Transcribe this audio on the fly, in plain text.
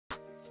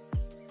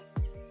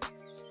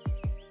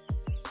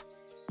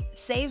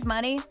Save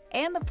money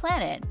and the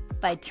planet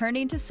by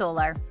turning to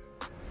solar.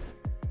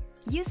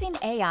 Using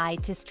AI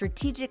to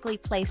strategically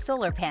place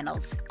solar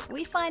panels,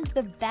 we find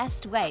the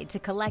best way to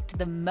collect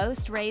the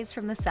most rays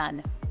from the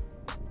sun.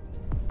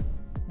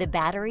 The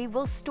battery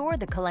will store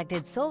the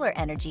collected solar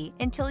energy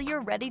until you're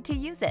ready to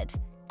use it,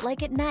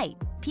 like at night,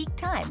 peak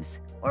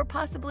times, or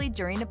possibly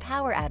during a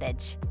power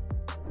outage.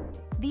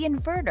 The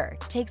inverter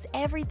takes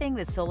everything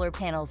the solar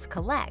panels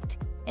collect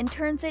and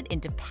turns it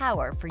into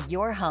power for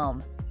your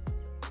home.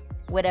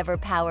 Whatever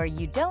power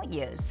you don't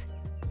use,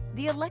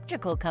 the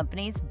electrical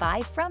companies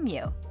buy from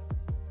you.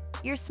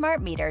 Your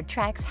smart meter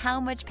tracks how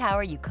much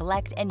power you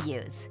collect and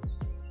use.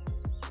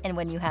 And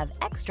when you have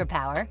extra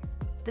power,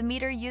 the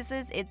meter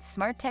uses its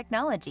smart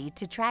technology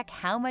to track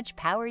how much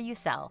power you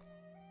sell.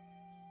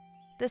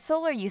 The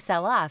solar you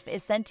sell off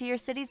is sent to your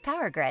city's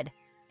power grid,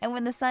 and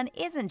when the sun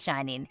isn't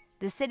shining,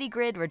 the city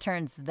grid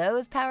returns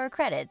those power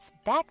credits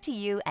back to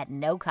you at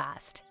no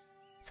cost.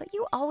 So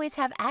you always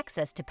have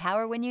access to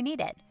power when you need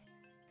it.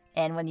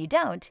 And when you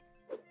don't,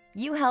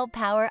 you help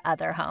power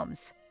other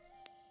homes.